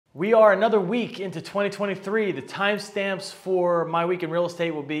We are another week into 2023. The timestamps for my week in real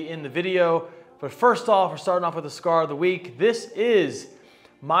estate will be in the video. But first off, we're starting off with the cigar of the week. This is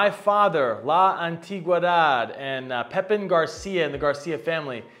my father, La Antiguedad, and Pepin Garcia and the Garcia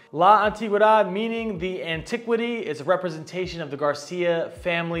family. La Antiguedad, meaning the antiquity, is a representation of the Garcia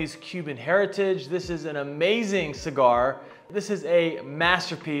family's Cuban heritage. This is an amazing cigar. This is a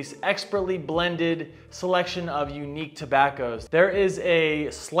masterpiece, expertly blended selection of unique tobaccos. There is a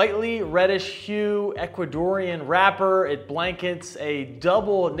slightly reddish hue Ecuadorian wrapper. It blankets a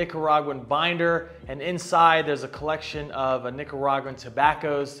double Nicaraguan binder, and inside there's a collection of Nicaraguan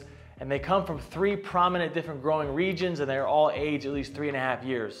tobaccos, and they come from 3 prominent different growing regions, and they're all aged at least 3.5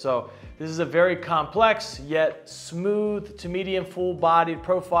 years. So this is a very complex yet smooth to medium full-bodied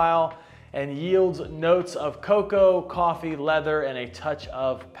profile, and yields notes of cocoa, coffee, leather, and a touch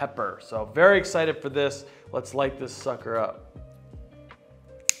of pepper. So very excited for this. Let's light this sucker up.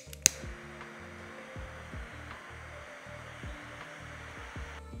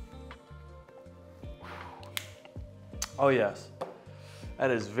 Oh yes,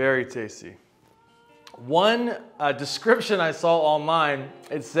 that is very tasty. One description I saw online,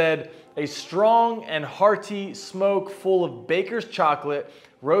 it said, a strong and hearty smoke full of baker's chocolate,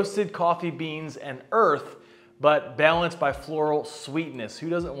 roasted coffee beans, and earth, but balanced by floral sweetness. Who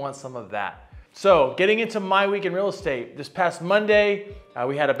doesn't want some of that? So, getting into my week in real estate. This past Monday,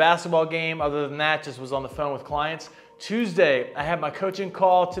 we had a basketball game. Other than that, just was on the phone with clients. Tuesday, I had my coaching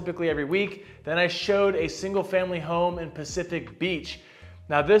call, typically every week. Then I showed a single family home in Pacific Beach.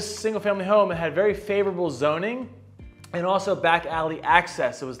 Now this single family home, it had very favorable zoning and also back alley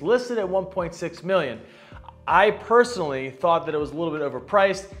access. It was listed at 1.6 million. I personally thought that it was a little bit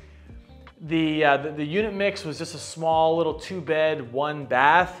overpriced. The unit mix was just a small little 2-bed,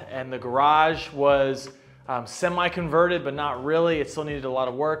 1-bath, and the garage was semi-converted, but not really. It still needed a lot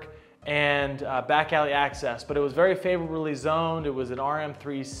of work, and back alley access. But it was very favorably zoned. It was an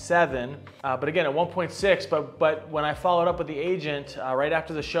RM37, but again at 1.6. But when I followed up with the agent right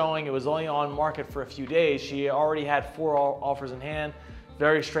after the showing, it was only on market for a few days. She already had 4 offers in hand.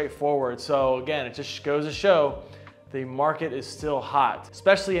 Very straightforward. So again, it just goes to show the market is still hot,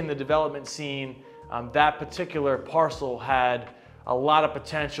 especially in the development scene. That particular parcel had a lot of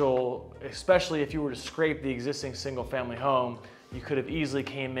potential, especially if you were to scrape the existing single family home. You could have easily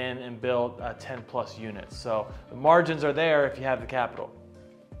came in and built 10 plus units. So the margins are there if you have the capital.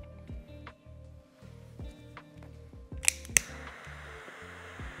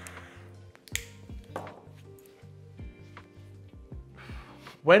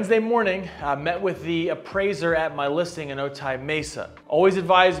 Wednesday morning, I met with the appraiser at my listing in Otay Mesa. Always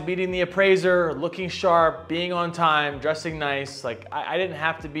advise meeting the appraiser, looking sharp, being on time, dressing nice. Like I didn't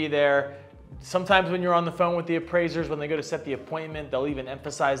have to be there. Sometimes when you're on the phone with the appraisers, when they go to set the appointment, they'll even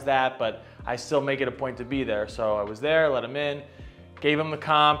emphasize that, but I still make it a point to be there. So I was there, let them in, gave them the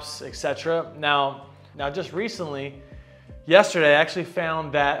comps, etc. Now just recently, yesterday, I actually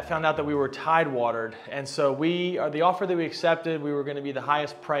found out that we were tidewatered, and so the offer that we accepted, we were going to be the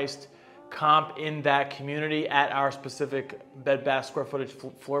highest priced comp in that community at our specific bed bath square footage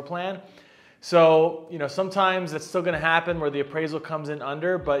floor plan. So sometimes it's still going to happen where the appraisal comes in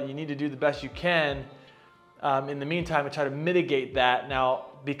under, but you need to do the best you can in the meantime to try to mitigate that. Now,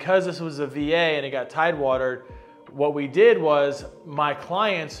 because this was a VA and it got tidewatered, what we did was my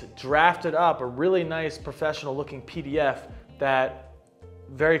clients drafted up a really nice professional looking PDF that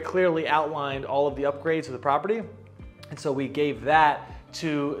very clearly outlined all of the upgrades to the property. And so we gave that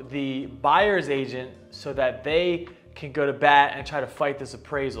to the buyer's agent so that they can go to bat and try to fight this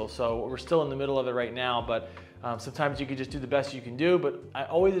appraisal. So we're still in the middle of it right now, but sometimes you can just do the best you can do. But I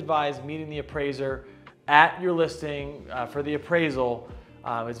always advise meeting the appraiser at your listing for the appraisal.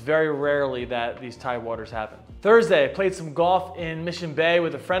 It's very rarely that these tidewaters happen. Thursday, I played some golf in Mission Bay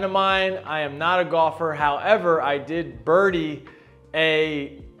with a friend of mine. I am not a golfer. However, I did birdie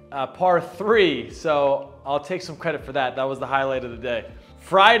a par 3, so I'll take some credit for that. That was the highlight of the day.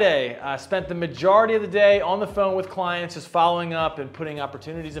 Friday, I spent the majority of the day on the phone with clients, just following up and putting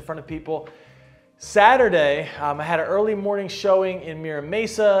opportunities in front of people. Saturday, I had an early morning showing in Mira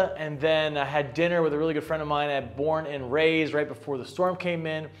Mesa, and then I had dinner with a really good friend of mine at Born and Raised right before the storm came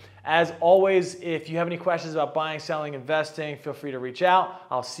in. As always, if you have any questions about buying, selling, investing, feel free to reach out.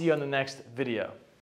 I'll see you on the next video.